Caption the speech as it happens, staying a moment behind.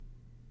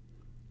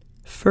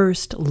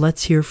first,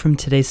 let's hear from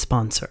today's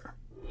sponsor.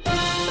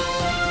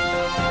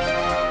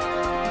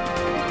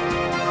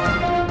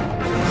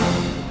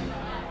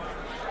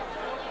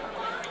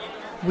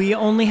 We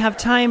only have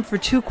time for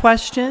 2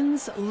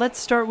 questions. Let's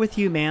start with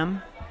you,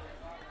 ma'am.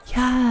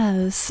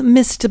 Yes,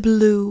 Mr.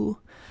 Blue.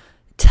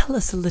 Tell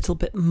us a little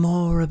bit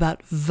more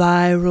about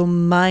Viral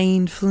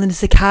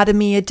Mindfulness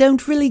Academy. I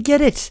don't really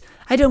get it.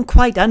 I don't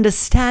quite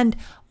understand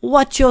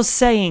what you're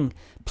saying.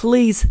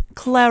 Please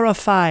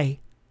clarify.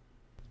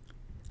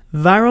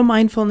 Viral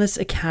Mindfulness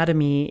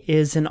Academy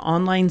is an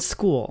online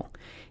school.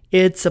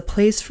 It's a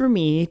place for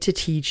me to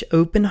teach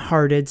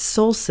open-hearted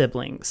soul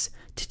siblings,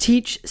 to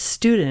teach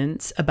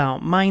students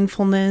about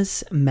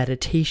mindfulness,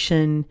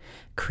 meditation,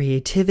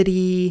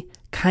 creativity,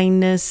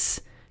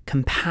 kindness,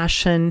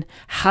 compassion,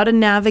 how to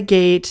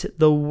navigate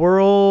the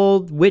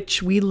world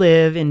which we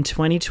live in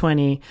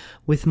 2020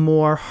 with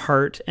more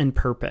heart and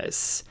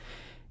purpose.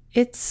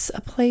 It's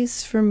a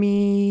place for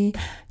me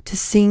to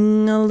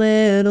sing a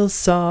little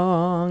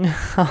song.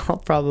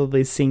 I'll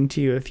probably sing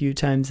to you a few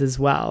times as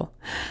well.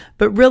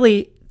 But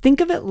really,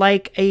 think of it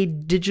like a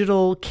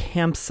digital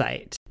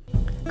campsite.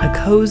 A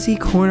cozy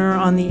corner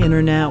on the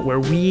internet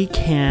where we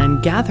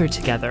can gather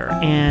together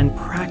and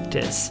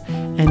practice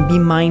and be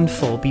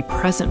mindful, be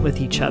present with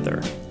each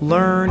other,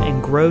 learn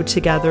and grow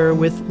together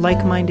with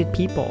like-minded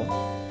people.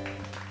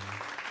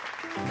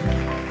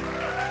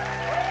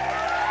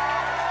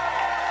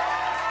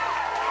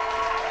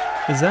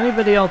 Is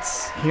anybody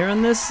else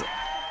hearing this?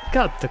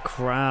 Got the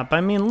crap. I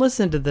mean,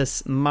 listen to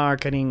this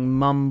marketing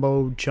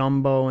mumbo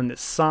jumbo and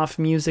this soft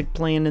music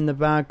playing in the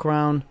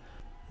background.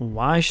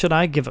 Why should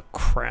I give a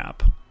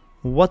crap?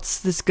 What's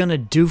this gonna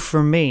do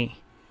for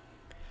me?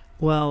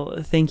 Well,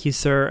 thank you,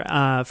 sir,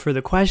 for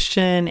the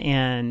question,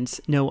 and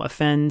no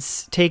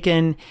offense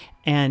taken,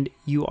 and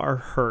you are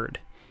heard.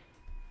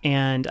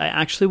 And I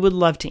actually would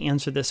love to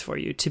answer this for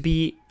you. To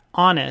be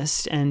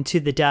honest and to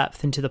the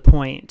depth and to the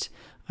point,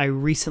 I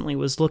recently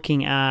was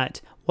looking at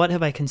what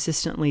have I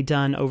consistently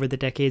done over the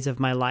decades of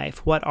my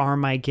life? What are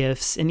my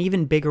gifts? And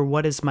even bigger,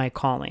 what is my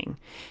calling?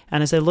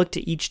 And as I looked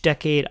at each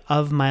decade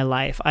of my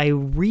life, I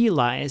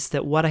realized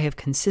that what I have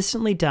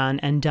consistently done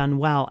and done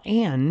well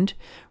and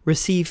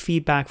received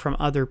feedback from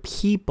other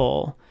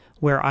people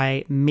where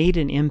I made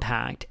an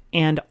impact,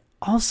 and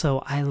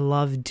also I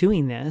love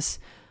doing this,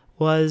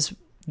 was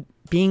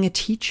being a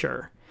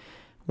teacher.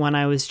 When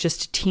I was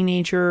just a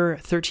teenager,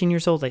 13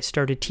 years old, I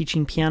started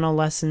teaching piano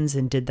lessons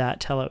and did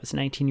that till I was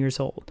 19 years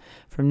old.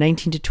 From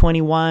 19 to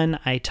 21,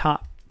 I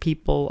taught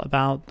people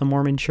about the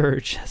Mormon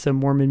Church as a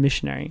Mormon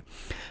missionary.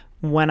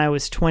 When I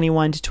was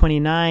 21 to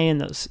 29, in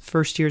those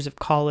first years of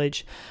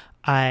college,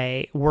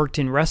 I worked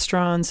in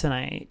restaurants and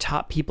I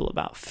taught people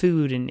about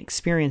food and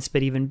experience.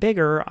 But even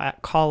bigger,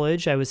 at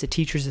college, I was a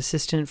teacher's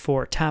assistant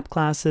for TAP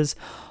classes,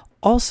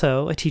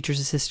 also a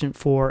teacher's assistant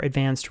for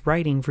advanced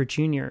writing for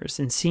juniors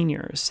and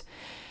seniors.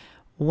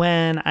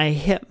 When I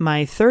hit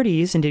my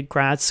 30s and did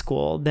grad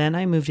school, then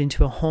I moved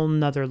into a whole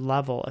nother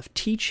level of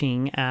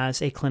teaching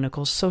as a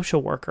clinical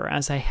social worker,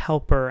 as a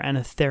helper and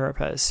a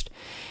therapist.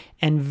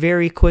 And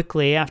very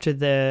quickly after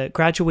the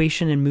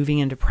graduation and moving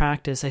into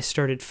practice, I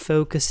started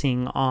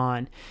focusing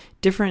on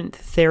different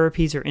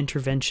therapies or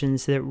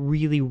interventions that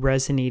really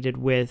resonated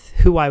with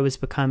who I was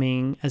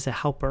becoming as a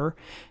helper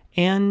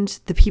and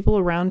the people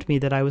around me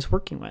that I was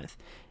working with.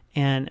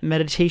 And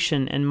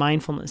meditation and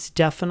mindfulness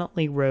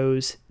definitely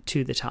rose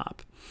to the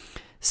top.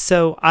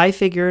 So I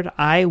figured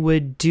I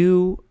would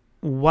do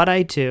what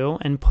I do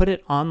and put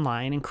it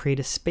online and create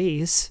a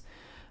space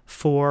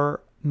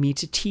for me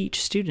to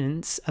teach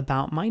students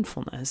about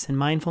mindfulness. And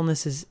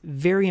mindfulness is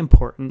very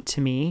important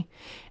to me.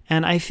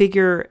 And I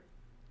figure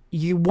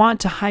you want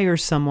to hire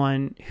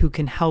someone who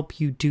can help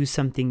you do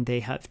something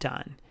they have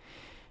done.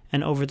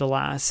 And over the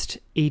last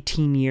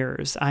 18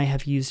 years, I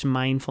have used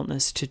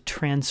mindfulness to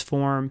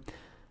transform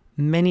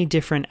many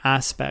different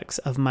aspects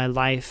of my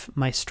life,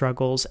 my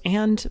struggles,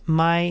 and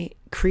my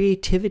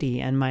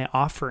creativity and my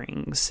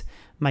offerings,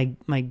 my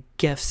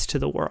gifts to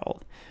the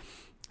world.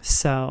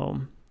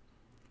 So,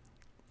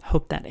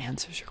 hope that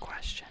answers your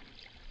question.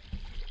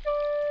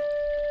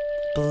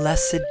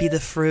 Blessed be the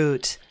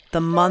fruit.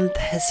 The month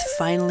has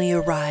finally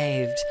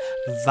arrived.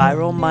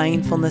 Viral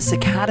Mindfulness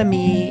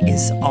Academy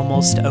is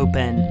almost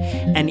open.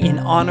 And in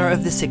honor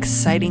of this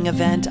exciting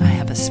event, I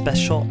have a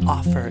special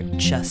offer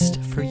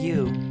just for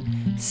you.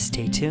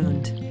 Stay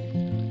tuned.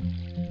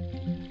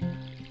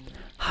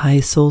 Hi,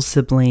 soul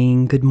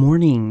sibling. Good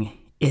morning.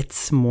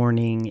 It's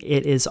morning.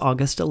 It is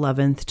August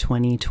 11th,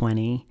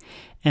 2020.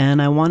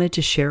 And I wanted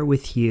to share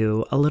with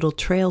you a little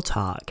trail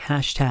talk,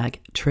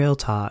 #trail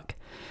talk.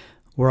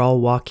 We're all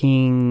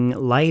walking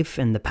life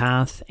and the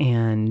path,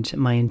 and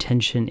my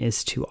intention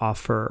is to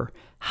offer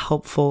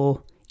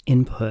helpful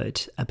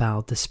input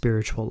about the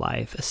spiritual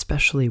life,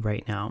 especially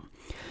right now.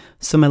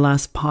 So my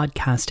last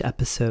podcast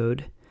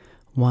episode,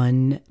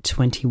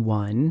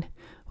 121,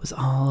 was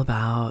all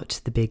about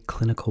the big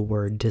clinical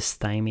word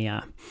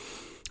dysthymia.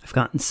 I've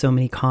gotten so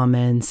many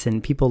comments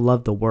and people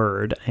love the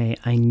word.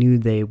 I knew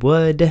they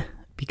would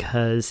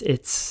because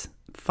it's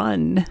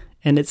fun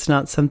and it's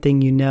not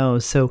something you know.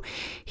 So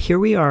here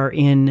we are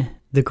in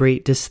the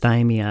great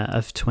dysthymia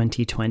of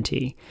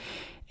 2020.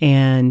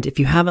 And if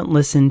you haven't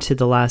listened to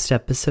the last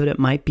episode, it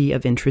might be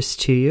of interest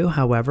to you.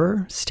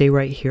 However, stay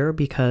right here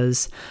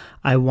because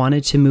I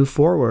wanted to move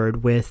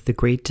forward with the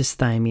great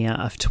dysthymia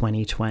of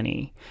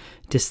 2020.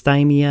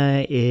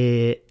 Dysthymia,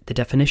 the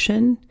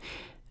definition,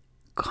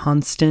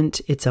 constant,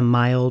 it's a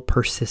mild,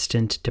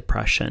 persistent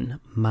depression.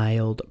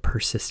 Mild,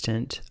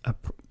 persistent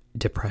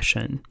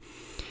depression.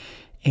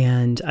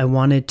 And I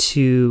wanted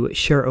to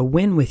share a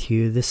win with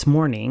you this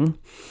morning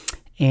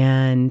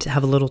and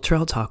have a little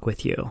trail talk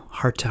with you,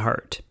 heart to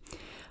heart.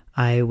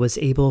 I was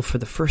able, for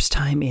the first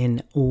time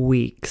in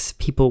weeks,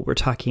 people were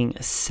talking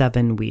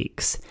 7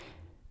 weeks,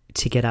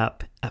 to get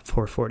up at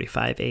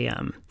 4:45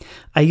 a.m.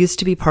 I used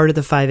to be part of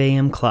the 5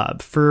 a.m.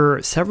 club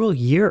for several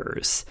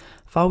years.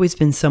 I've always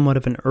been somewhat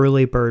of an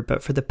early bird,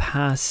 but for the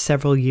past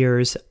several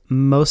years,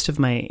 most of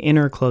my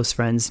inner close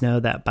friends know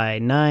that by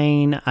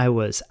 9, I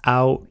was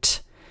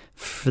out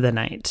for the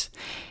night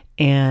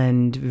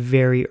and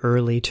very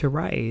early to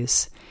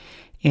rise.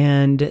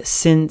 And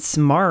since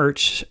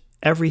March,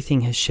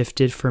 everything has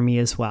shifted for me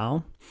as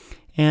well.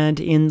 And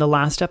in the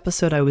last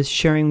episode, I was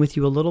sharing with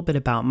you a little bit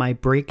about my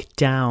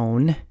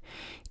breakdown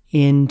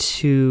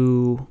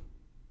into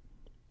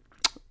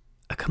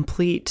a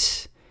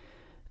complete,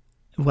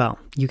 well,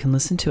 you can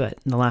listen to it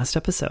in the last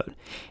episode.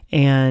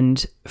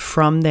 And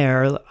from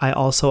there, I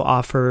also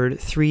offered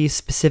 3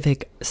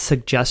 specific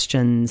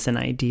suggestions and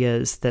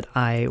ideas that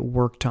I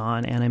worked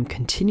on and I'm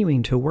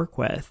continuing to work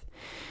with.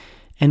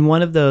 And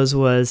one of those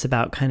was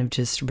about kind of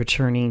just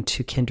returning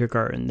to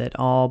kindergarten, that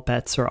all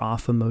bets are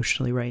off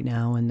emotionally right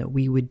now and that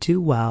we would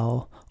do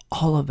well,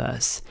 all of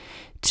us,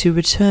 to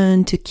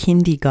return to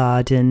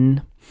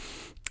kindergarten.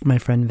 My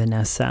friend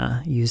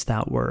Vanessa used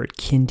that word,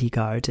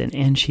 kindergarten,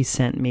 and she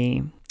sent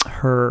me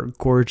her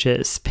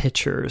gorgeous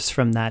pictures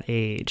from that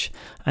age.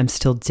 I'm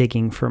still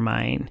digging for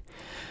mine.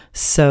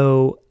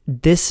 So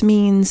this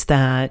means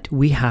that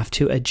we have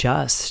to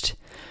adjust.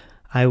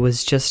 I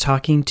was just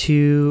talking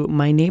to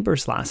my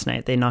neighbors last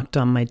night. They knocked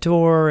on my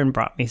door and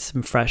brought me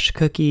some fresh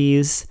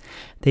cookies.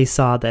 They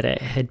saw that it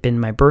had been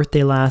my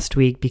birthday last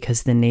week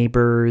because the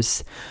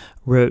neighbors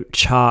wrote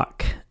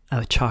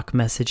a chalk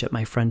message at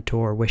my front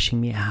door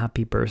wishing me a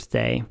happy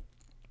birthday.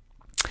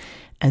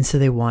 And so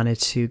they wanted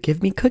to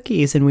give me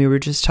cookies, and we were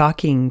just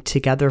talking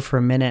together for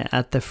a minute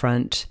at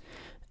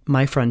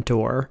my front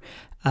door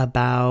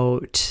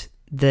about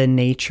the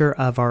nature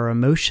of our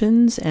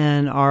emotions,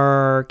 and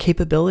our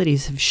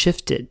capabilities have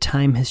shifted.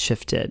 Time has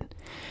shifted.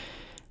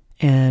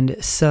 And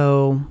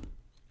so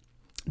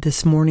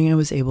this morning I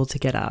was able to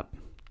get up,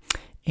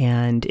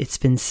 and it's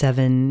been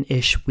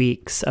 7-ish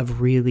weeks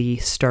of really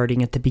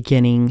starting at the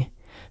beginning,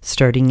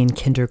 starting in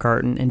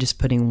kindergarten and just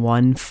putting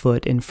one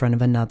foot in front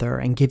of another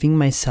and giving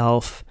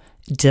myself,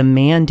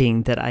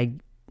 demanding that I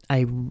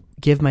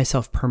give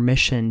myself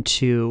permission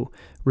to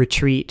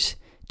retreat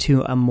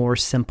to a more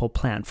simple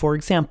plan. For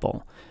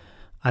example,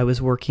 I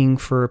was working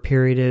for a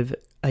period of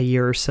a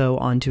year or so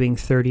on doing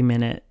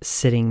 30-minute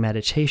sitting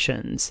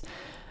meditations.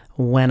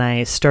 When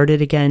I started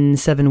again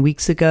 7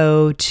 weeks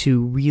ago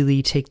to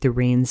really take the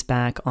reins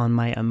back on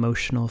my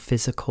emotional,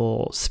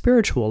 physical,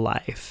 spiritual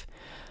life,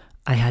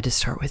 I had to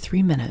start with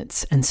 3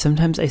 minutes, and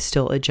sometimes I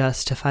still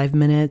adjust to 5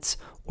 minutes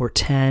or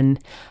 10.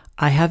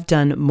 I have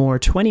done more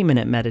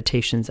 20-minute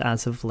meditations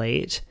as of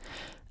late.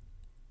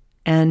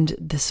 And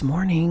this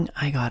morning,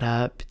 I got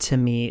up to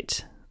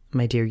meet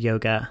my dear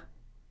yoga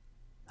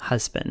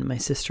husband, my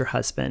sister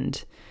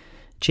husband,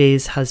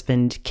 Jay's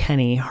husband,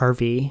 Kenny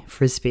Harvey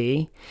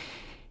Frisbee.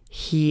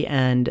 He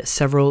and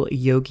several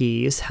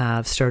yogis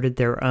have started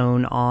their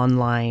own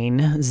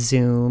online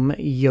Zoom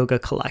yoga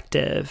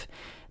collective.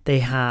 They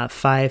have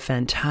 5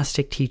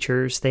 fantastic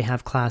teachers. They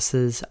have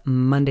classes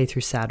Monday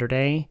through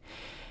Saturday.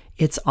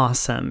 It's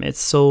awesome. It's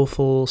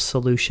Soulful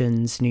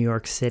Solutions, New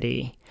York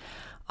City.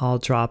 I'll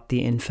drop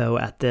the info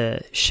at the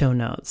show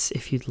notes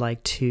if you'd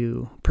like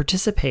to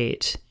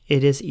participate.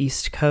 It is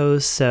East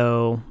Coast,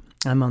 so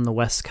I'm on the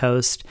West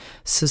Coast.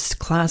 So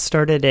class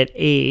started at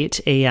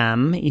 8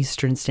 a.m.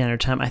 Eastern Standard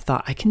Time. I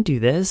thought, I can do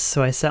this.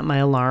 So I set my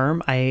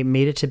alarm. I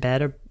made it to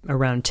bed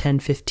around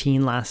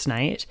 10:15 last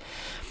night.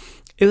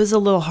 It was a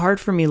little hard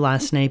for me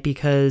last night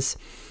because,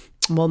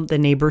 well, the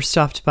neighbor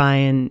stopped by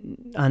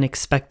and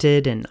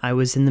unexpected, and I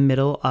was in the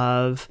middle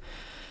of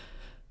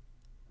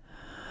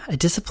a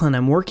discipline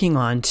I'm working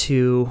on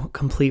to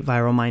complete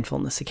Viral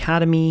Mindfulness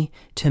Academy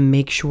to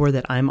make sure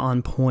that I'm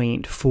on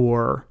point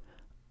for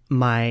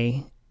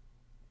my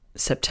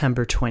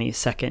September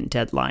 22nd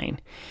deadline.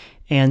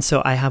 And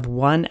so I have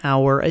 1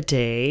 hour a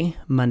day,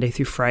 Monday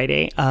through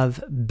Friday,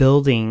 of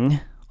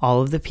building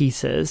all of the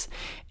pieces.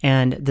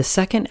 And the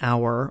second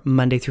hour,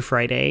 Monday through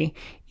Friday,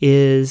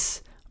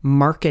 is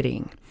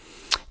marketing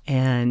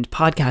and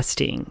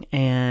podcasting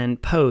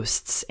and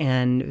posts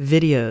and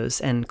videos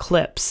and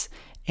clips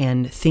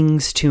and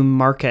things to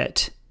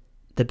market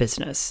the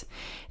business.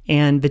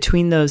 And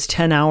between those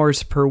 10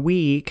 hours per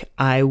week,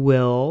 I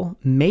will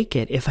make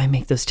it if I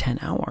make those 10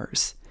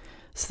 hours.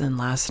 So then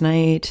last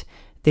night,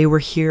 They were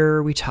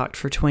here. We talked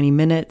for 20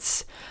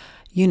 minutes.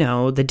 You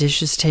know, the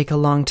dishes take a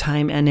long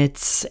time, and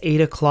it's 8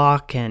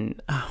 o'clock,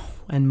 and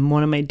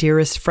one of my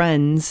dearest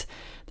friends,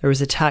 there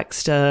was a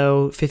text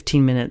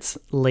 15 minutes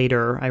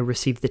later. I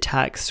received the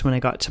text when I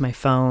got to my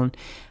phone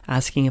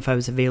asking if I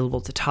was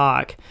available to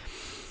talk.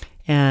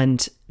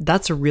 And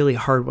that's a really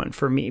hard one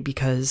for me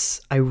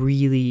because I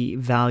really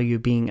value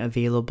being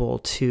available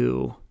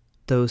to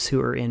those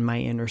who are in my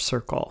inner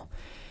circle.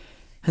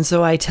 And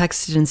so I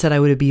texted and said I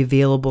would be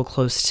available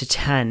close to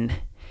 10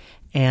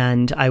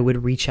 and I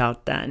would reach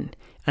out then.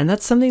 And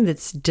that's something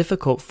that's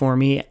difficult for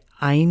me.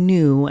 I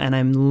knew, and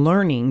I'm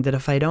learning, that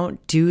if I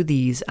don't do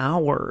these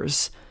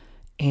hours,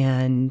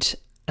 and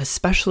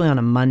especially on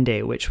a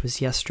Monday, which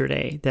was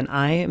yesterday, then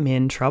I am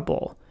in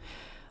trouble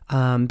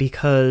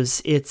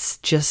because it's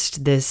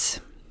just this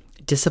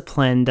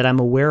discipline that I'm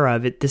aware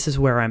of. This is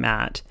where I'm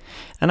at.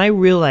 And I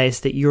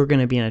realize that you're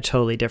going to be in a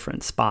totally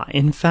different spot.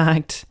 In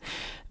fact,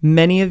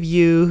 many of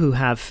you who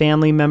have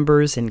family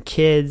members and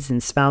kids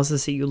and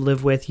spouses that you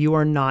live with, you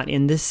are not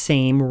in the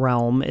same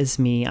realm as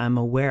me, I'm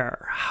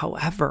aware.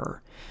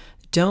 However,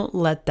 don't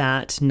let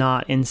that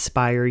not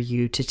inspire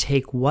you to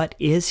take what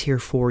is here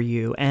for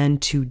you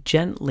and to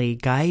gently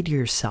guide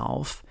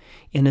yourself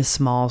in a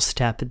small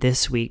step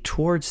this week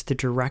towards the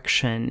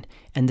direction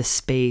and the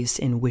space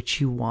in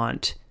which you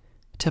want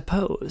to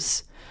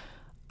pose.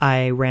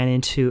 I ran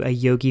into a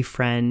yogi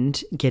friend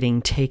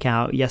getting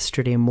takeout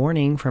yesterday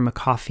morning from a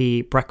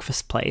coffee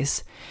breakfast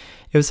place.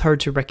 It was hard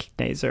to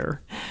recognize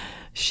her.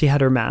 She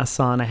had her mask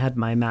on. I had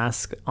my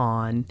mask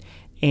on.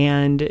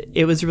 And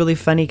it was really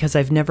funny because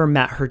I've never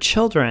met her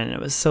children. It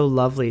was so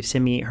lovely to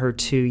meet her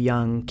two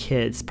young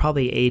kids,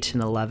 probably 8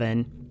 and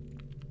 11.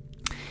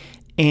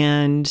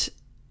 And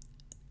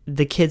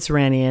the kids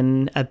ran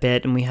in a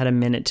bit and we had a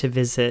minute to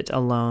visit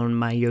alone,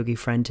 my yogi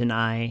friend and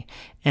I.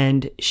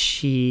 And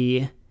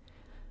she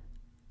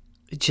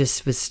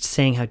just was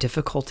saying how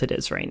difficult it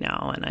is right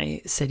now. And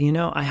I said,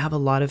 I have a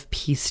lot of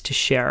peace to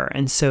share.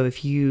 And so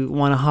if you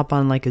want to hop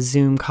on like a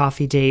Zoom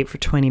coffee date for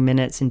 20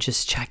 minutes and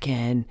just check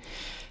in,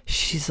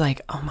 she's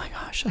like, oh my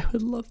gosh, I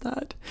would love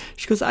that.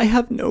 She goes, I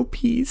have no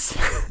peace.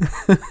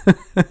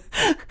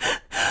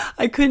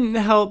 I couldn't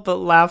help but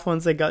laugh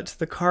once I got to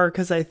the car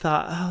because I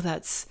thought, oh,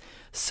 that's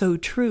so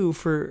true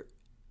for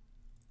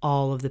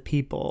all of the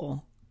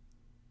people,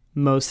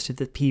 most of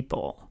the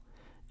people.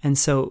 And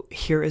so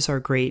here is our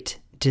great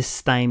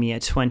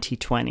Dysthymia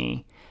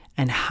 2020.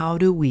 And how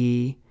do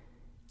we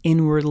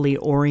inwardly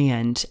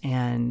orient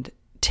and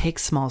take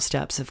small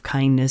steps of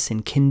kindness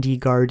and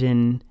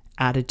kindergarten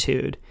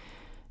attitude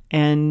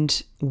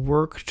and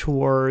work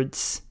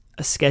towards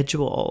a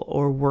schedule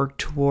or work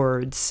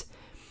towards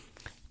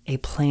a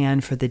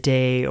plan for the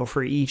day or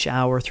for each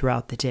hour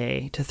throughout the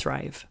day to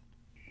thrive?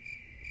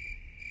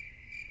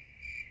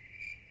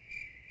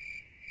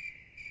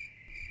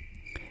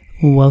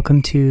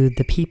 Welcome to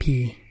the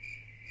PP,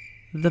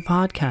 the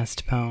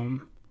podcast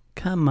poem.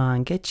 Come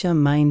on, get your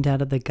mind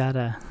out of the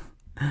gutter.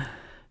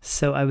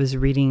 So I've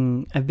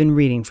been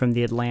reading from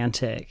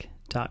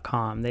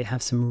theatlantic.com. They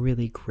have some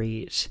really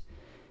great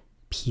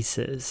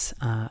pieces,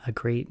 a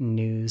great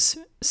news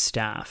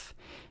staff.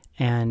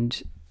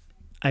 And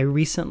I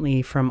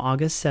recently, from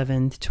August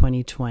 7th,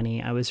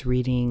 2020, I was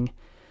reading,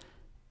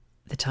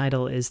 the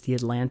title is The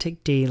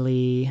Atlantic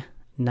Daily,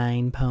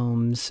 9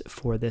 Poems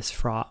for This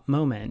Fraught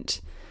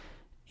Moment.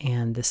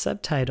 And the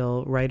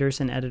subtitle, writers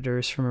and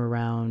editors from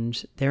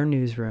around their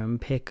newsroom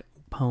pick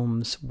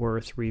poems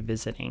worth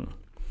revisiting.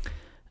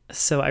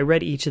 So I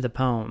read each of the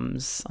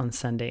poems on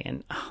Sunday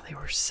and they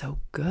were so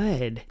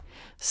good.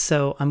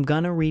 So I'm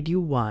going to read you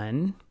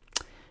one.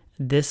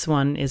 This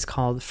one is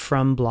called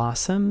From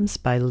Blossoms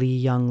by Lee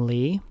Young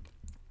Lee.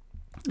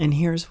 And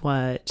here's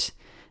what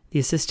the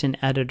assistant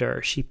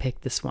editor, she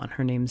picked this one.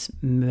 Her name's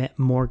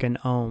Morgan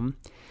Ohm.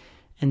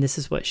 And this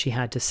is what she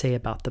had to say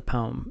about the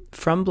poem.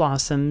 From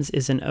Blossoms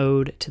is an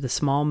ode to the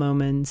small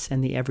moments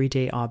and the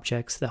everyday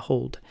objects that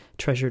hold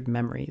treasured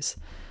memories.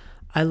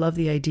 I love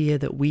the idea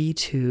that we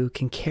too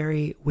can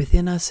carry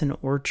within us an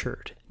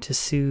orchard to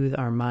soothe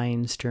our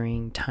minds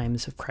during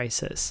times of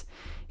crisis.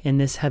 In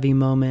this heavy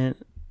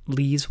moment,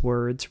 Lee's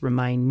words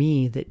remind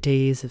me that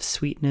days of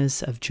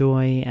sweetness, of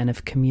joy, and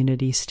of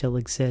community still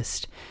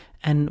exist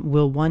and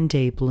will one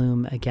day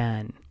bloom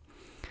again.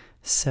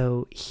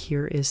 So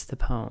here is the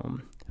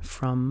poem.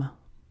 From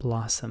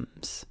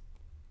Blossoms.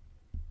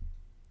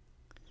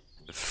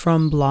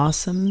 From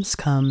blossoms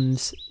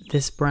comes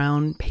this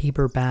brown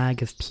paper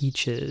bag of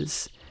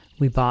peaches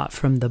we bought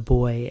from the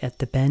boy at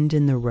the bend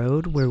in the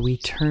road where we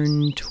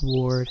turned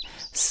toward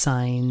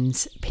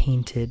signs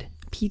painted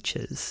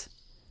peaches.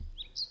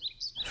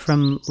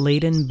 From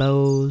laden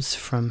bows,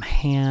 from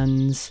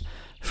hands,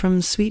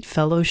 from sweet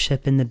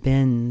fellowship in the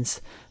bins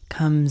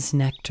comes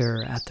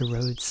nectar at the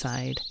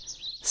roadside,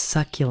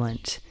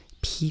 succulent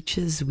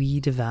peaches we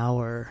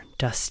devour,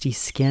 dusty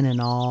skin and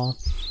all,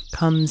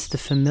 comes the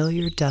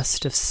familiar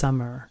dust of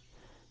summer,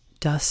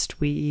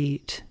 dust we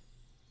eat.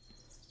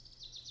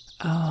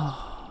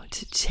 Oh,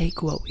 to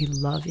take what we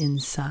love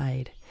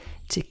inside,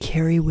 to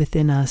carry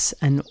within us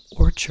an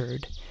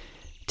orchard,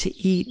 to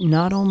eat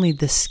not only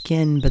the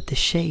skin but the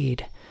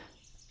shade,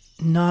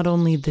 not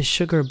only the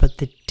sugar but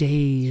the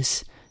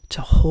days,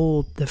 to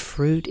hold the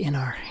fruit in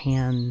our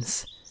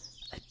hands,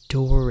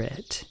 adore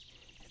it,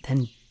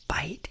 then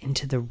bite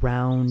into the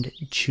round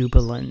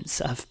jubilance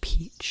of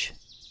peach.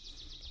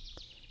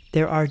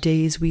 There are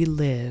days we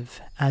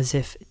live as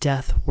if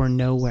death were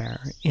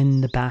nowhere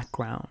in the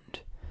background,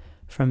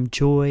 from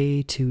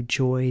joy to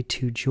joy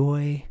to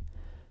joy,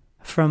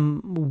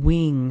 from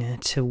wing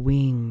to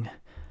wing,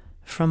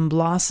 from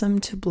blossom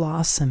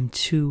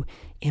to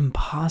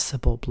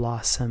impossible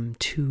blossom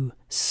to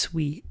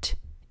sweet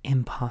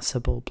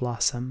impossible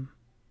blossom.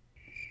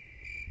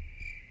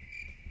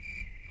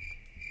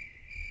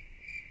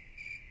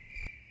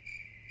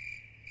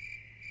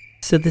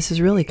 So this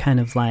is really kind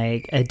of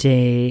like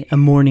a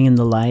morning in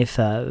the life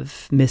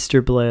of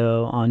Mr.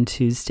 Blue on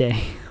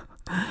Tuesday,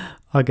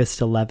 August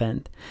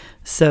 11th.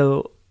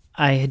 So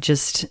I had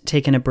just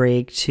taken a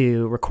break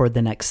to record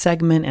the next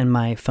segment, and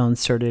my phone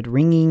started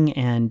ringing,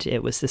 and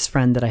it was this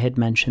friend that I had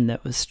mentioned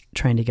that was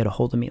trying to get a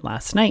hold of me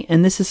last night.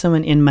 And this is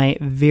someone in my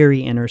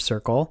very inner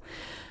circle.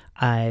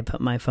 I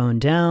put my phone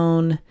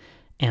down,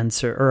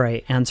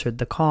 I answered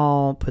the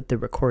call, put the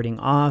recording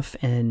off,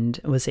 and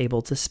was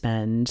able to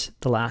spend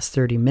the last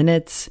 30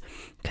 minutes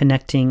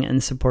connecting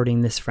and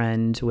supporting this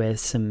friend with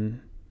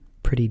some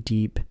pretty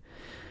deep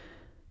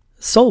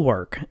soul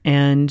work.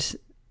 And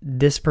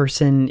this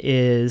person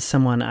is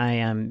someone I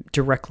am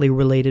directly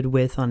related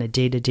with on a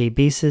day-to-day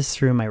basis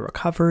through my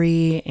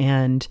recovery.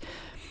 And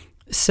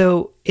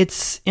so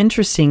it's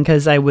interesting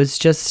because I was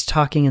just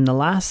talking in the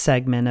last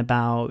segment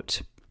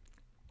about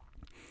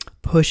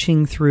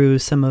pushing through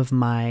some of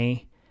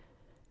my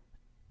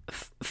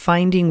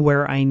finding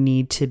where I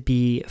need to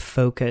be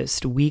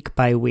focused week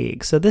by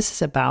week. So this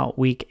is about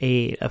week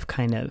 8 of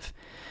kind of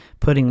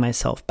putting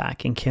myself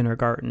back in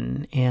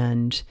kindergarten,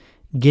 and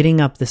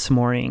getting up this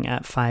morning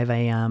at 5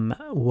 a.m.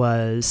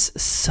 was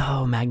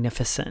so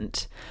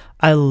magnificent.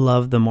 I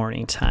love the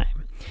morning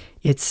time.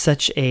 It's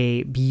such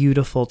a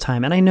beautiful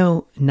time. And I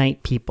know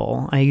night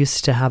people. I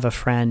used to have a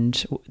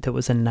friend that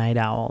was a night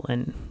owl,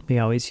 and we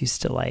always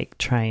used to like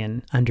try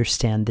and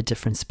understand the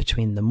difference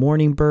between the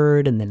morning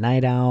bird and the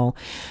night owl.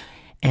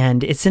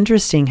 And it's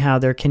interesting how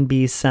there can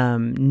be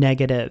some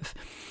negative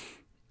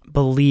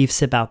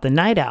beliefs about the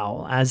night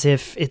owl, as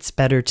if it's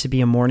better to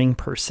be a morning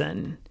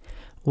person.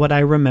 What I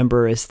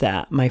remember is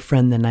that my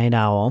friend, the night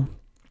owl,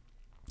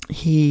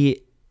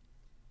 he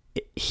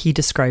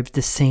described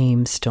the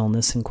same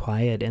stillness and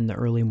quiet in the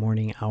early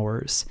morning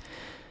hours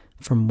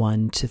from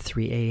 1 to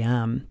 3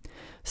 a.m.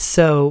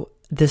 So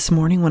this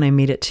morning when I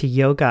made it to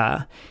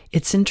yoga,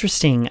 it's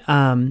interesting.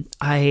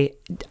 I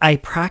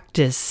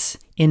practice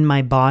in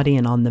my body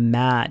and on the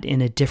mat in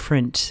a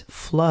different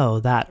flow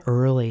that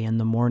early in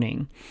the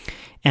morning.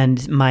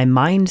 And my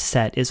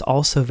mindset is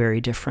also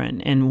very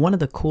different. And one of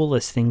the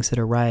coolest things that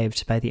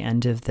arrived by the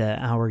end of the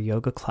hour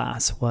yoga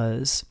class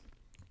was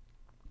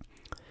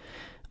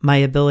my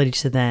ability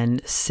to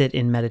then sit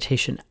in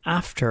meditation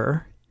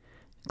after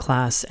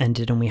class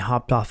ended and we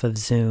hopped off of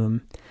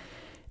Zoom.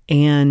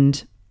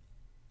 And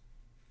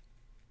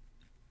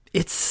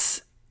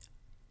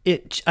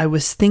I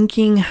was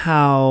thinking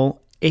how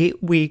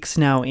 8 weeks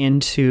now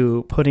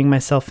into putting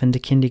myself into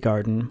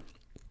kindergarten,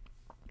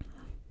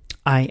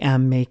 I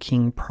am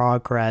making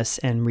progress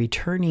and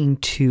returning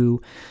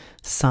to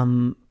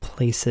some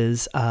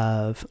places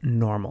of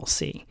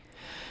normalcy.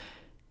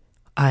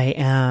 I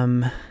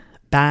am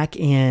back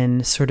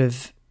in sort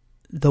of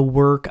the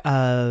work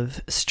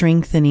of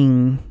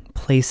strengthening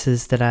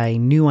places that I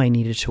knew I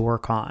needed to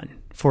work on.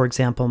 For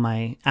example,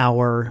 my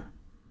hour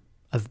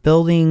of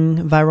building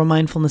Viral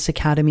Mindfulness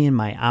Academy and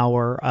my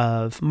hour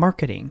of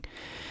marketing.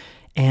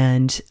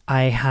 And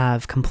I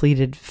have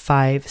completed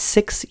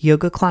 6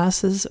 yoga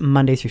classes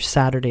Monday through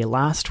Saturday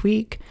last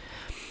week.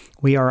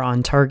 We are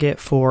on target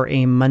for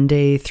a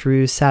Monday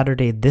through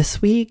Saturday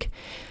this week.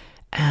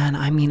 And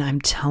I mean,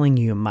 I'm telling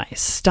you, my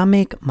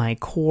stomach, my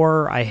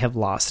core, I have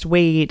lost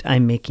weight.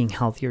 I'm making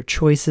healthier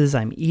choices.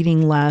 I'm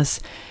eating less.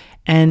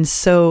 And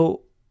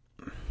so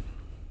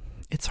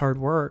it's hard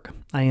work.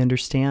 I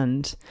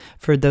understand.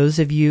 For those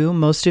of you,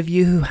 most of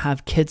you who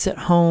have kids at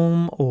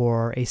home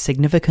or a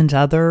significant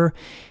other,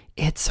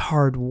 it's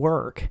hard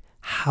work.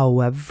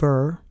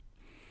 However,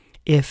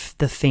 if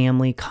the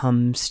family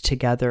comes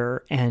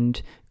together and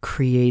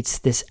creates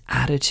this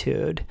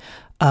attitude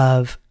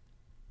of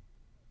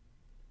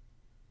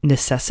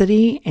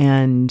necessity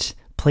and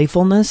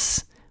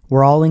playfulness,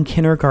 we're all in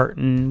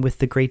kindergarten with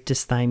the Great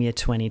Dysthymia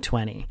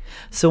 2020.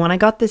 So when I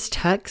got this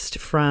text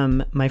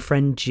from my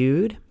friend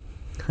Jude,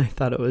 I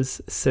thought it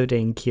was so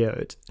dang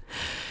cute.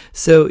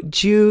 So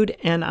Jude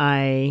and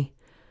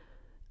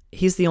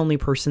he's the only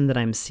person that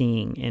I'm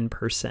seeing in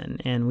person,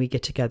 and we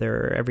get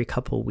together every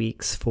couple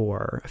weeks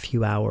for a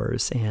few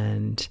hours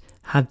and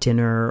have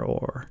dinner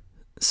or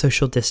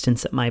social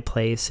distance at my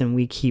place, and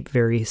we keep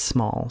very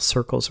small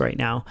circles right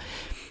now.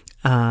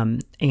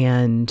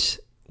 And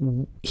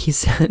he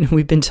said,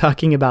 we've been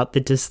talking about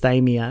the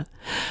dysthymia.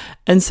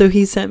 And so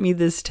he sent me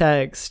this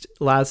text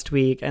last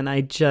week and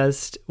I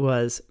just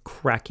was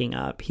cracking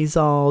up. He's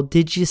all,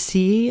 did you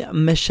see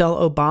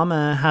Michelle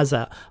Obama has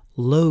a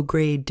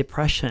low-grade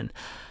depression?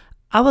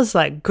 I was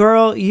like,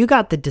 girl, you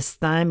got the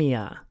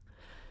dysthymia.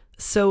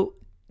 So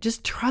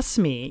just trust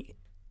me,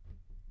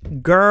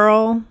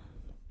 girl,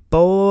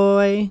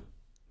 boy,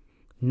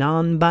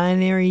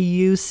 non-binary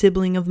you,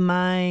 sibling of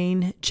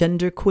mine,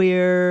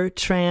 genderqueer,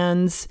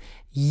 trans,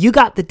 you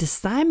got the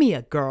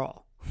dysthymia,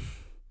 girl.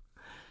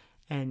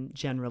 And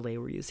generally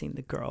we're using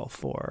the girl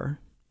for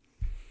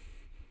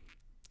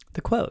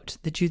the quote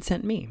that Jude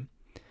sent me.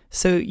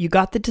 So you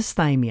got the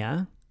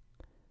dysthymia.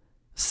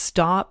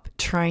 Stop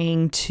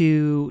trying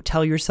to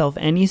tell yourself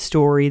any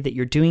story that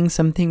you're doing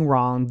something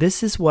wrong.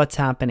 This is what's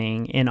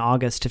happening in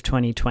August of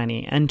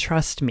 2020. And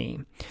trust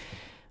me,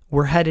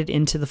 we're headed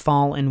into the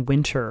fall and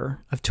winter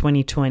of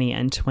 2020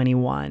 and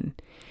 21.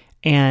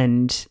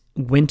 And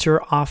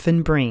winter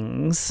often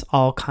brings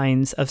all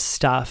kinds of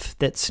stuff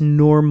that's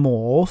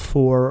normal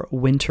for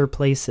winter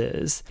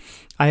places.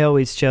 I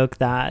always joke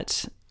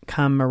that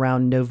come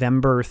around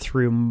November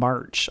through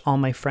March, all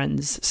my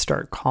friends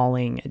start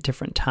calling at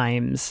different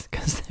times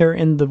because they're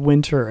in the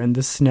winter and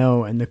the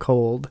snow and the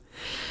cold.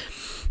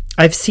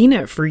 I've seen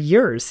it for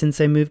years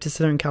since I moved to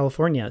Southern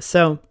California.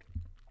 So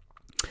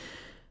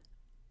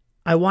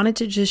I wanted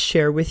to just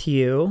share with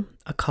you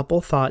a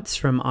couple thoughts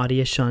from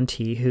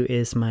Adyashanti, who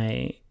is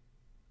my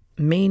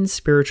main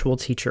spiritual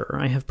teacher.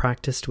 I have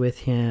practiced with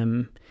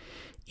him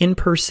in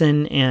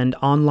person and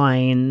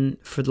online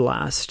for the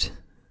last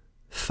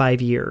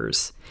 5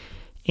 years.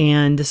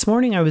 And this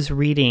morning I was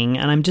reading,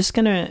 and I'm just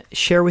going to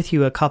share with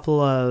you a couple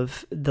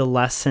of the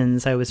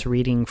lessons I was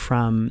reading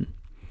from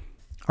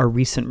our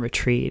recent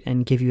retreat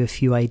and give you a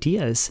few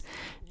ideas.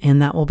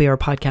 And that will be our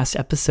podcast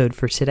episode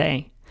for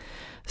today.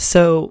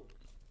 So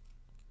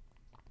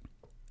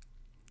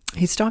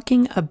he's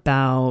talking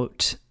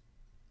about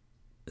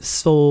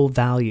soul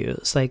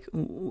values, like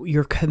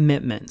your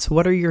commitments.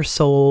 What are your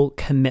soul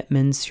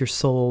commitments, your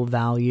soul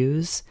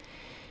values?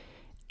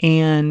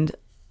 And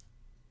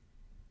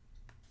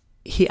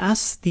he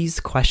asks these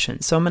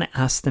questions, so I'm going to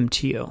ask them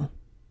to you.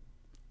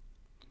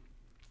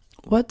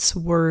 What's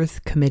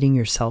worth committing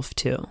yourself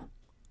to?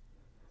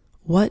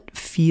 What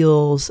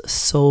feels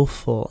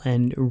soulful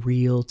and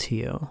real to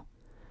you?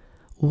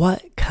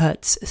 What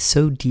cuts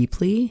so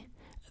deeply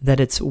that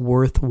it's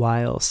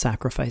worthwhile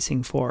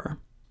sacrificing for?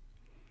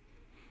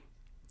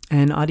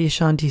 And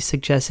Adyashanti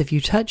suggests if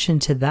you touch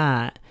into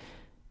that,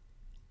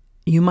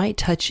 you might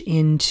touch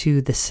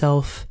into the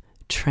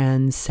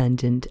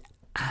self-transcendent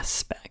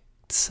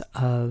aspects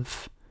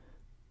of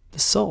the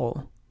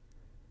soul.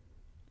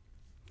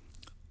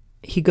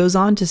 He goes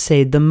on to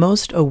say the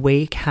most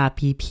awake,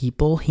 happy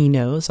people he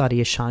knows,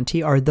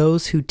 Adyashanti, are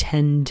those who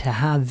tend to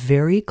have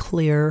very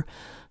clear,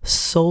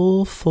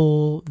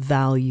 soulful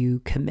value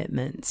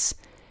commitments.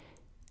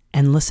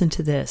 And listen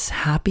to this,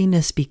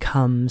 happiness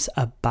becomes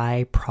a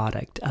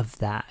byproduct of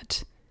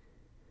that.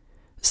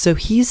 So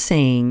he's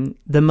saying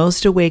the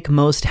most awake,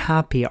 most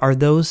happy are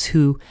those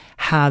who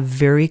have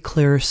very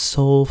clear,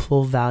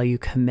 soulful value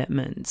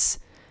commitments.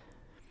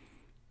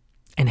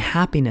 And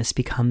happiness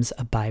becomes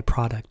a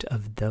byproduct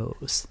of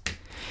those.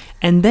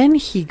 And then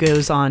he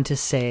goes on to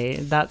say,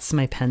 that's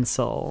my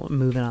pencil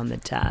moving on the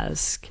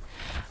desk.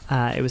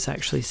 It was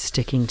actually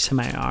sticking to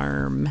my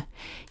arm.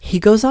 He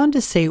goes on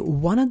to say,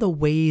 one of the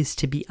ways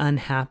to be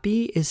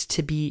unhappy is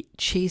to be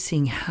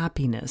chasing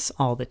happiness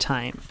all the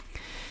time.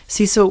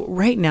 See, so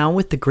right now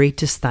with the great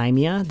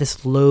dysthymia,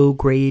 this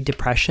low-grade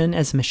depression,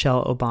 as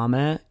Michelle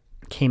Obama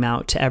came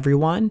out to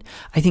everyone,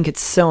 I think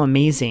it's so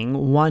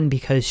amazing. One,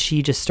 because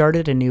she just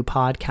started a new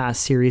podcast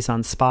series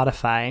on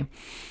Spotify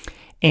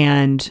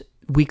and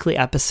weekly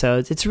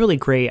episodes. It's really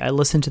great. I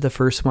listened to the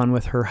first one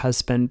with her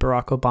husband,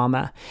 Barack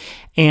Obama,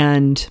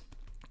 and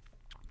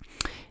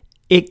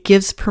it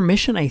gives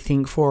permission, I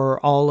think, for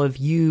all of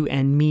you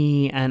and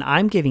me, and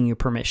I'm giving you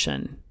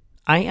permission.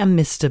 I am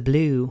Mr.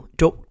 Blue,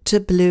 Dr.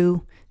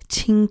 Blue,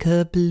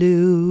 Tinker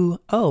Blue.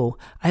 Oh,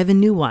 I have a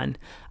new one.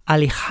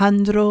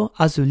 Alejandro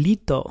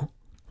Azulito.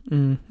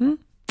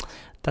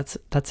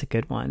 That's a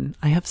good one.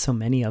 I have so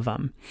many of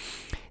them.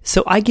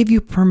 So I give you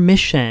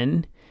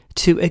permission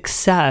to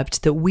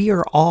accept that we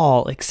are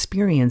all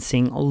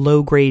experiencing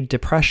low-grade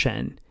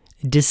depression,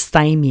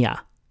 dysthymia.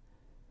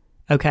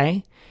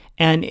 Okay?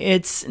 And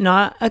it's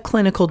not a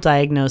clinical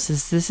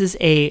diagnosis. This is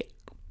a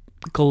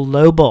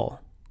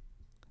global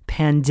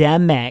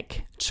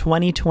pandemic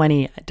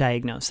 2020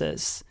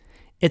 diagnosis.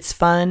 It's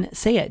fun.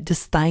 Say it,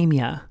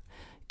 dysthymia.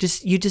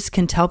 You just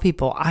can tell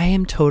people, I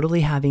am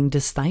totally having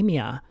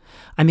dysthymia.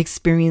 I'm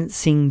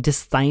experiencing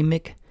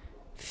dysthymic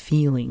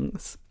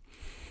feelings.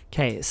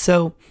 Okay,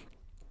 so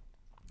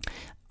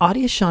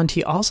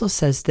Adyashanti also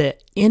says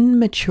that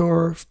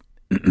immature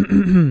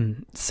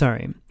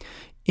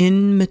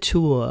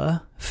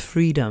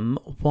freedom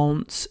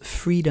wants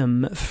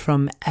freedom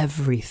from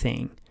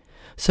everything.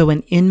 So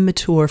an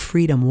immature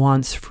freedom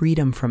wants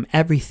freedom from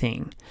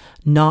everything,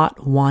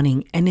 not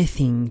wanting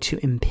anything to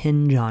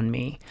impinge on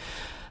me.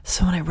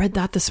 So when I read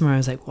that this morning, I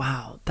was like,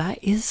 wow,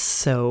 that is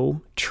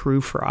so true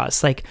for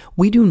us. Like,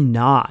 we do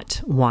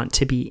not want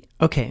to be,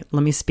 okay,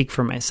 let me speak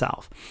for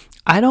myself.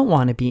 I don't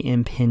want to be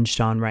impinged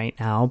on right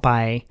now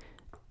by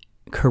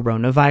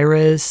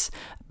coronavirus,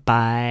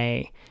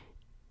 by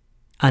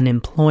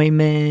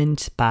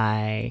unemployment,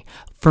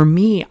 for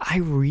me, I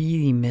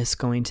really miss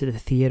going to the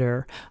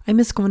theater. I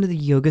miss going to the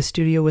yoga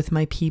studio with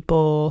my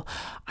people.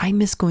 I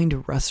miss going to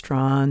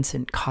restaurants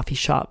and coffee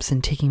shops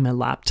and taking my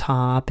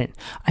laptop. And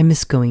I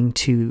miss going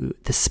to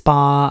the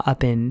spa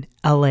up in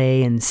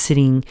LA and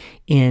sitting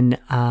in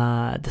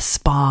the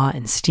spa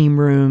and steam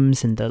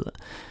rooms. And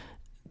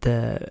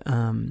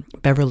the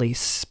Beverly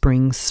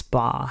Springs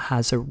Spa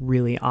has a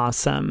really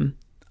awesome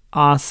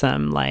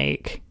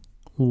like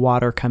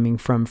water coming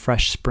from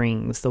fresh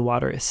springs. The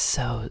water is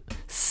so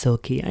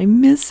silky. I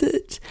miss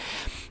it.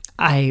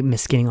 I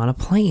miss getting on a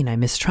plane. I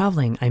miss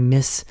traveling. I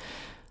miss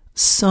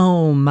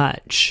so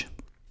much.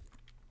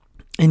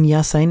 And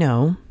yes, I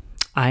know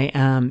I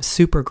am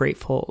super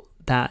grateful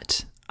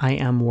that I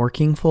am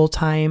working full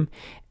time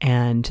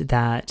and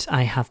that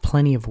I have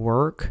plenty of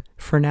work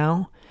for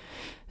now.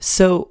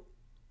 So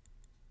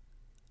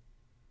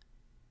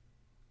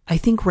I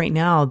think right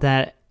now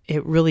that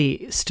it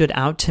really stood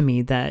out to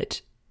me that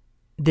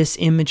this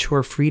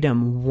immature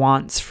freedom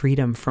wants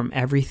freedom from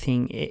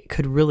everything. It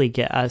could really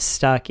get us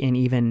stuck in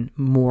even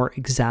more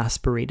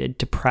exasperated,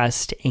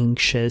 depressed,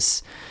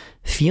 anxious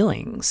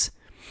feelings.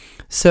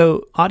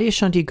 So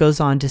Adyashanti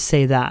goes on to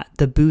say that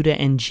the Buddha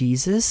and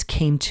Jesus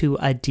came to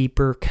a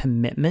deeper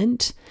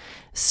commitment.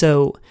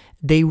 So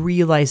they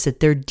realized that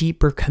their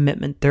deeper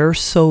commitment, their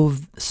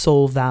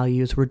soul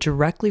values were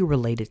directly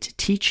related to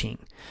teaching.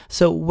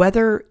 So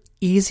whether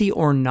easy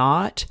or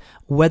not,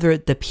 whether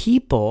the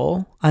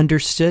people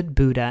understood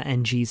Buddha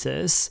and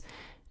Jesus,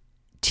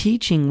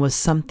 teaching was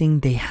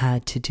something they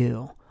had to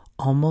do,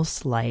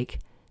 almost like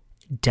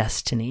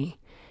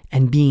destiny.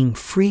 And being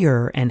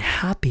freer and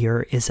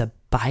happier is a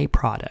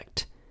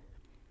byproduct.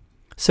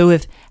 So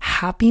if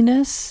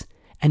happiness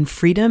and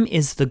freedom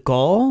is the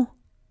goal,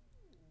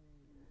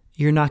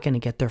 you're not going to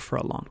get there for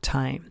a long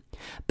time.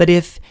 But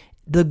if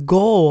the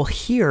goal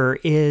here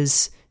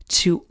is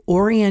to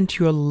orient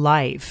your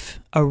life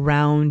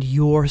around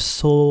your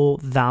soul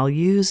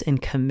values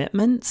and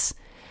commitments,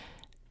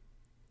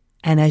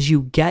 and as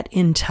you get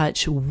in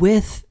touch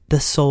with the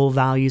soul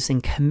values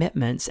and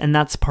commitments, and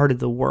that's part of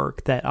the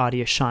work that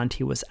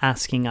Adyashanti was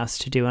asking us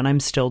to do, and I'm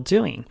still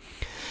doing.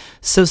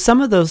 So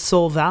some of those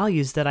soul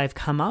values that I've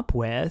come up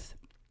with,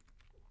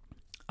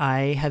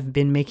 I have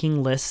been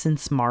making lists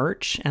since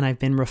March, and I've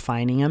been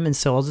refining them, and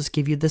so I'll just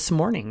give you this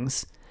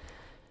morning's.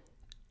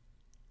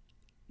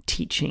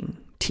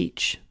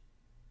 Teach.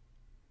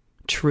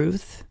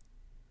 Truth.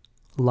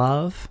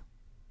 Love.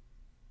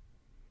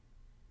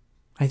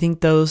 I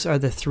think those are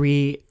the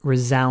three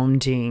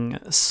resounding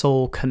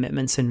soul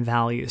commitments and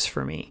values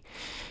for me.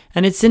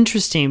 And it's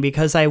interesting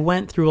because I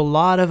went through a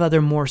lot of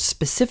other more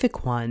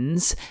specific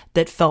ones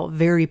that felt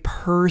very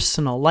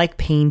personal, like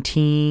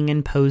painting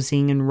and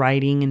posing and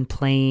writing and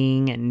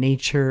playing and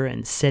nature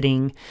and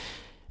sitting.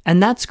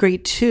 And that's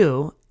great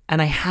too.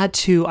 And I had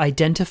to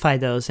identify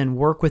those and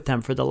work with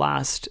them for the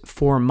last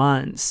 4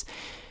 months.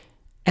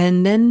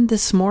 And then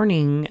this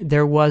morning,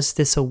 there was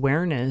this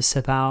awareness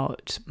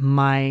about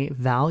my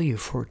value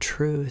for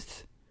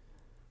truth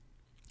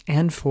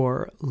and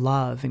for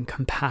love and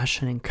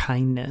compassion and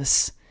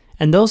kindness.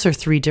 And those are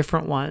 3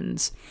 different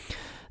ones.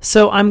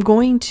 So I'm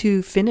going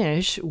to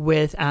finish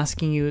with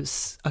asking you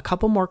a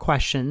couple more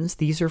questions.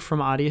 These are from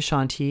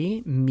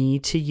Adyashanti, me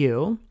to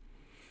you.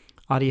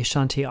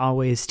 Adyashanti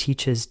always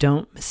teaches,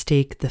 don't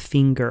mistake the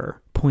finger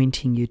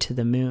pointing you to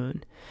the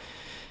moon.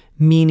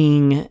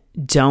 Meaning,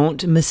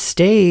 don't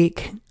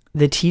mistake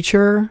the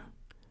teacher,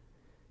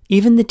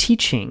 even the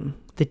teaching.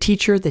 The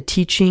teacher, the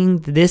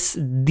teaching,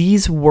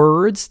 these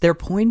words, they're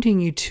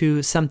pointing you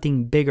to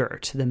something bigger,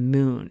 to the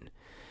moon.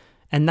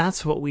 And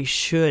that's what we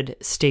should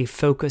stay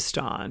focused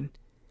on.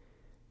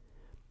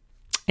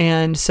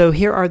 And so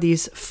here are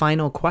these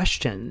final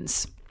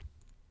questions.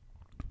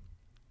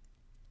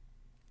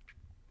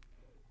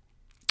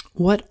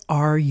 What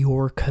are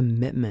your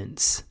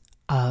commitments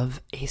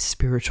of a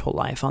spiritual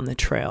life on the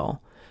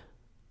trail?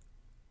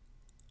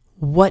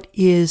 What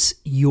is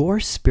your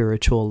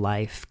spiritual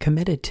life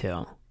committed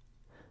to?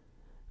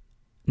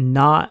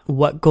 Not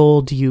what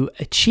goal do you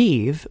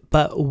achieve,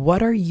 but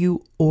what are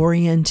you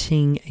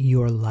orienting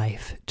your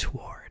life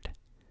toward?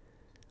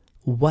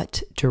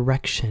 What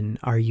direction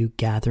are you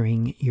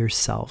gathering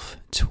yourself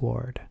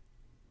toward?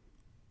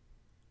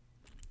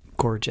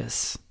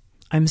 Gorgeous.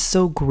 I'm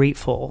so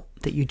grateful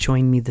that you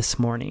joined me this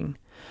morning.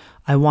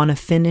 I want to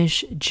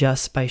finish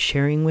just by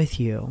sharing with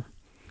you.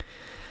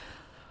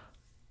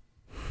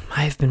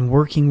 I've been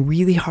working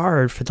really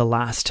hard for the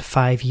last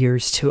 5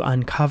 years to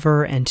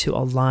uncover and to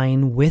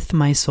align with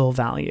my soul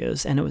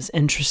values. And it was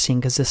interesting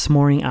because this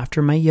morning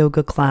after my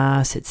yoga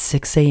class, it's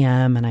 6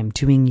 a.m. and I'm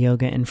doing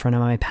yoga in front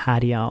of my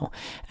patio.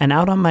 And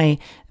out on my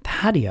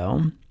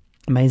patio,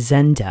 my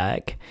Zen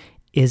deck,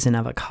 is an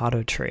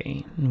avocado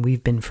tree.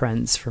 We've been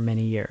friends for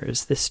many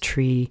years. This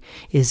tree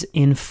is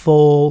in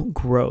full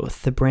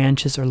growth. The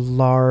branches are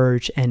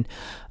large and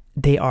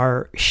they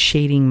are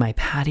shading my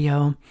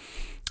patio.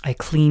 I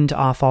cleaned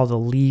off all the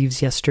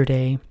leaves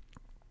yesterday.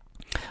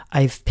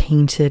 I've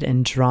painted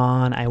and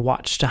drawn. I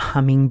watched a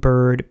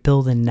hummingbird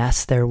build a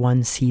nest there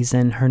one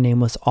season. Her name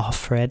was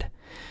Offred.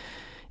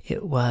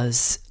 It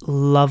was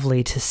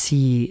lovely to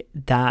see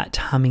that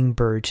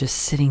hummingbird just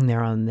sitting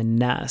there on the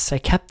nest. I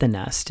kept the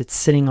nest. It's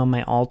sitting on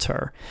my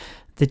altar.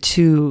 The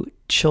 2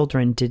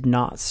 children did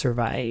not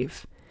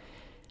survive.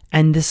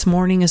 And this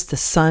morning, as the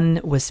sun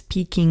was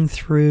peeking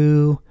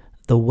through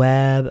the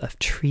web of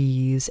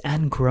trees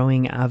and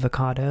growing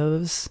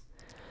avocados,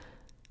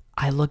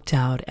 I looked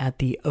out at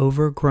the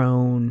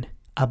overgrown,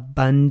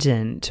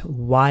 abundant,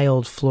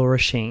 wild,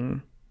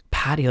 flourishing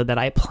patio that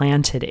I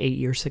planted 8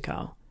 years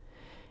ago.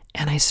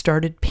 And I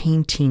started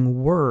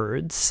painting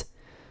words,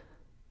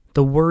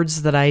 the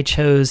words that I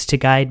chose to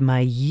guide my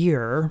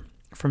year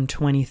from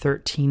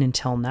 2013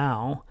 until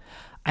now.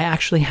 I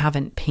actually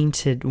haven't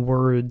painted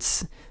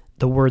words,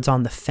 the words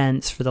on the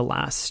fence for the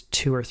last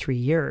 2 or 3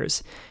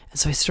 years. And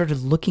so I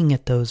started looking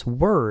at those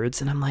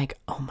words and I'm like,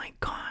 oh my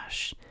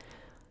gosh,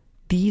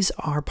 these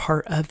are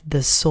part of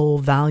the soul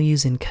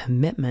values and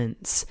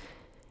commitments.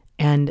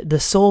 And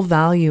the soul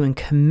value and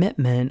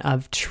commitment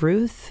of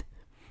truth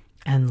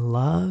and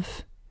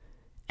love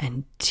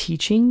and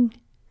teaching,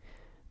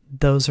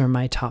 those are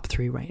my top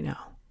 3 right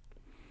now.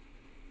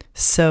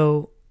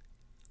 So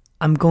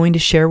I'm going to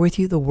share with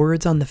you the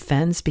words on the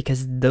fence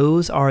because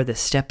those are the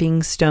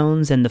stepping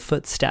stones and the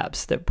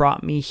footsteps that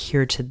brought me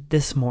here to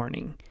this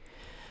morning,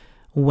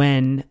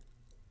 when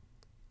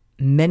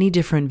many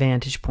different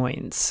vantage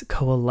points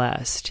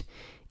coalesced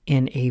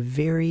in a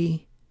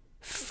very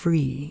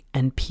free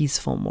and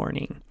peaceful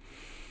morning.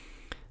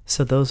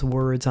 So those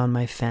words on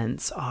my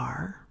fence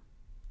are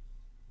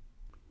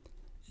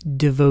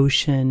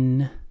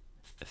devotion,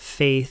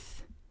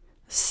 faith,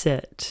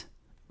 sit,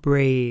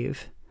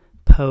 brave,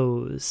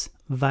 pose,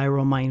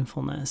 viral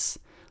mindfulness,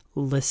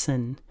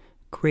 listen,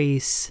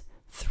 grace,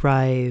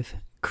 thrive,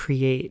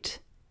 create,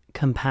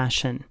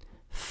 compassion,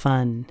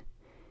 fun,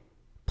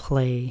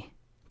 play,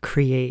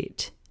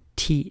 create,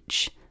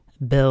 teach,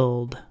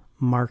 build,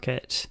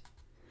 market.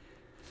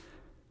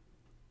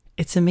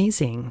 It's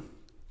amazing.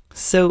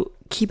 So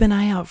keep an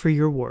eye out for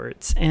your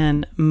words.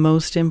 And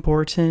most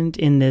important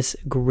in this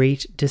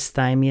great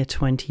Dysthymia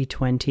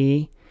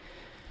 2020,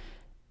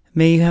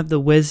 may you have the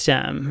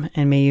wisdom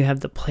and may you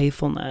have the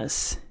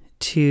playfulness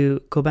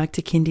to go back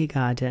to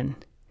kindergarten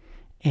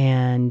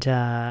and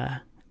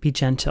be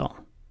gentle.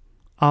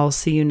 I'll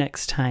see you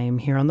next time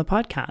here on the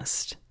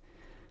podcast.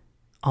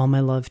 All my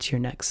love to your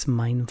next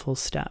mindful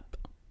step.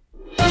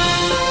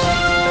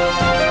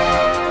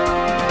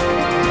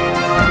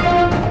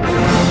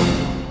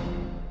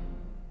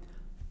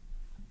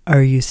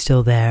 Are you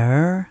still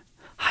there?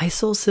 Hi,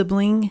 soul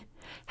sibling.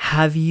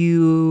 Have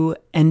you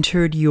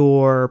entered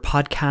your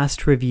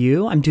podcast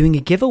review? I'm doing a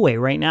giveaway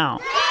right now.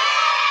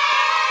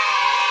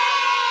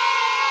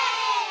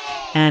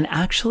 And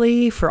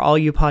actually, for all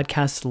you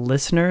podcast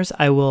listeners,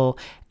 I will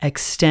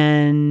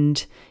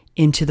extend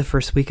into the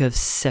first week of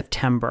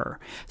September.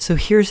 So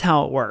here's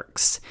how it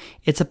works.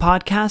 It's a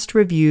podcast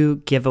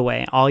review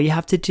giveaway. All you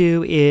have to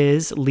do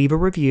is leave a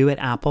review at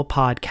Apple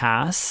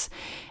Podcasts.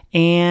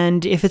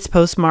 And if it's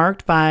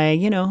postmarked by,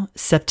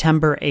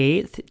 September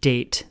 8th,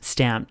 date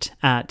stamped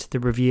at the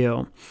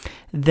review,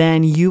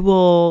 then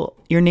your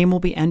name will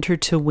be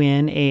entered to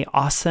win a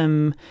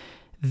awesome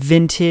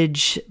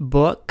vintage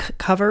book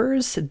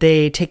covers.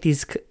 They take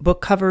these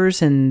book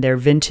covers and they're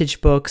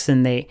vintage books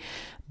and they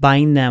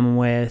bind them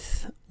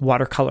with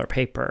watercolor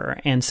paper.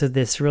 And so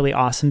this really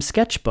awesome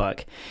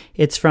sketchbook,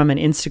 it's from an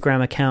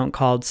Instagram account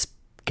called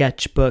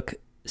Sketchbook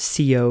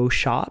CO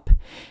Shop.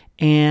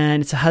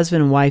 And it's a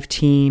husband and wife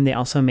team. They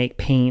also make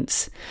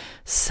paints.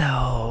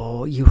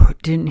 So you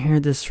didn't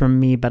hear this from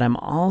me, but I'm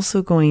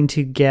also going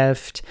to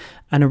gift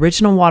an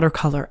original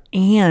watercolor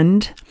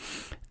and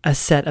a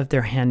set of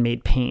their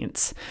handmade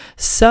paints.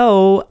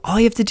 So all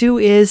you have to do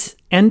is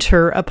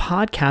enter a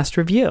podcast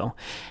review.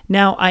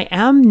 Now, I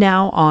am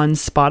now on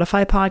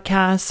Spotify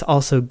podcasts,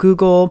 also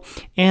Google,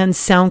 and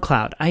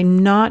SoundCloud. I'm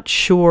not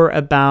sure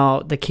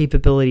about the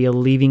capability of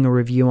leaving a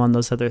review on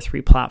those other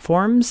 3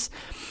 platforms.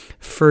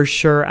 For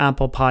sure,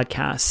 Apple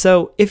Podcasts.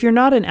 So if you're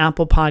not an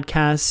Apple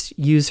Podcast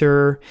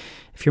user,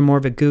 if you're more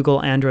of a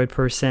Google Android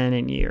person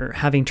and you're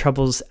having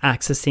troubles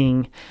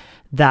accessing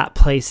that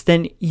place,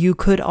 then you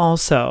could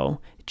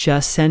also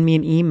just send me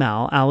an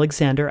email,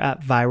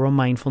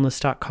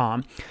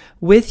 alexander@viralmindfulness.com,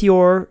 with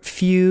your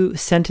few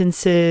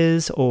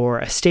sentences or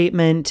a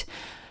statement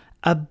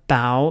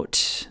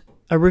about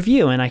a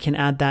review. And I can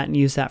add that and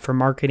use that for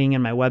marketing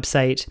in my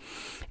website.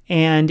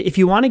 And if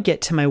you want to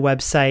get to my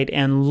website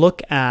and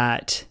look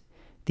at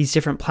these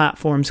different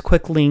platforms,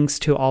 quick links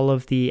to all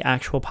of the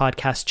actual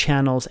podcast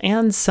channels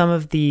and some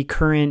of the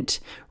current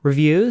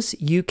reviews,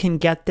 you can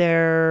get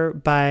there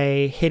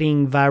by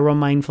hitting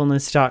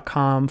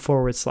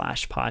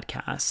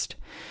viralmindfulness.com/podcast.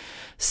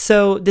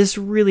 So this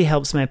really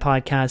helps my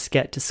podcast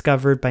get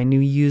discovered by new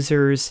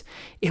users.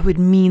 It would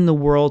mean the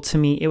world to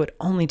me. It would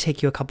only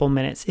take you a couple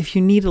minutes. If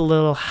you need a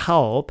little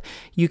help,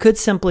 you could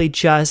simply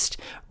just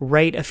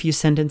write a few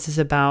sentences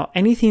about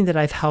anything that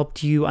I've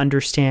helped you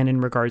understand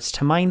in regards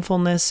to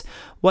mindfulness,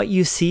 what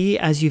you see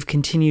as you've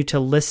continued to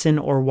listen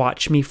or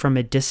watch me from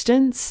a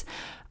distance.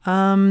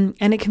 And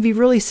it can be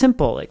really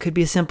simple. It could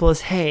be as simple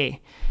as,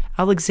 hey,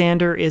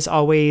 Alexander is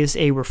always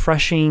a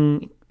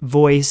refreshing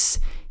voice.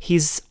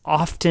 He's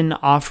often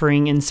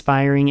offering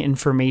inspiring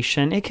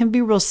information. It can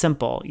be real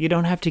simple. You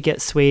don't have to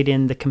get swayed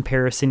in the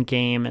comparison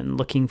game and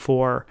looking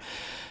for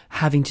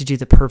having to do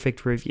the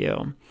perfect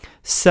review.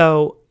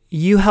 So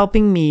you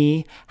helping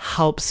me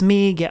helps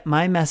me get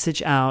my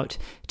message out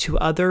to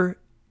other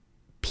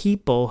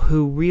people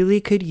who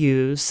really could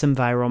use some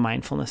viral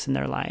mindfulness in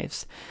their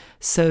lives.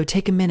 So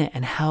take a minute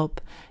and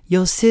help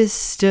your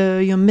sister,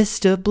 your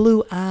Mr.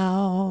 Blue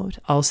out.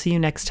 I'll see you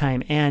next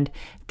time. And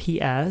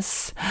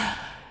P.S.,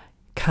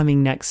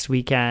 coming next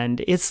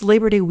weekend, it's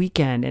Labor Day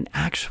weekend. And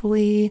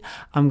actually,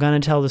 I'm going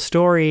to tell the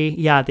story.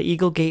 Yeah, the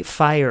Eagle Gate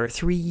Fire.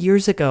 3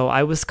 years ago,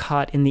 I was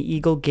caught in the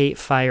Eagle Gate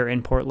Fire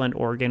in Portland,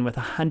 Oregon with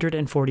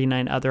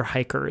 149 other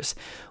hikers.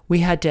 We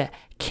had to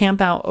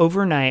camp out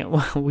overnight.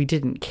 Well, we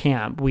didn't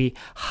camp. We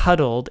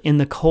huddled in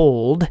the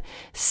cold,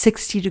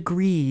 60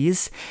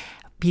 degrees,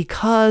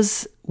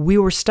 because we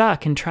were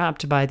stuck and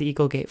trapped by the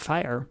Eagle Gate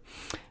Fire.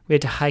 We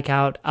had to hike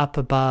out up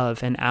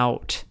above and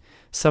out.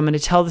 So I'm going to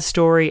tell the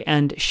story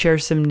and share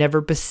some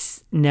never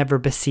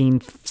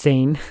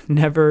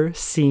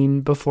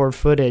seen before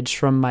footage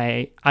from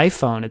my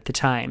iPhone at the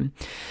time.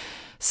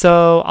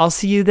 So I'll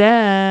see you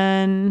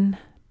then.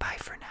 Bye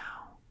for now.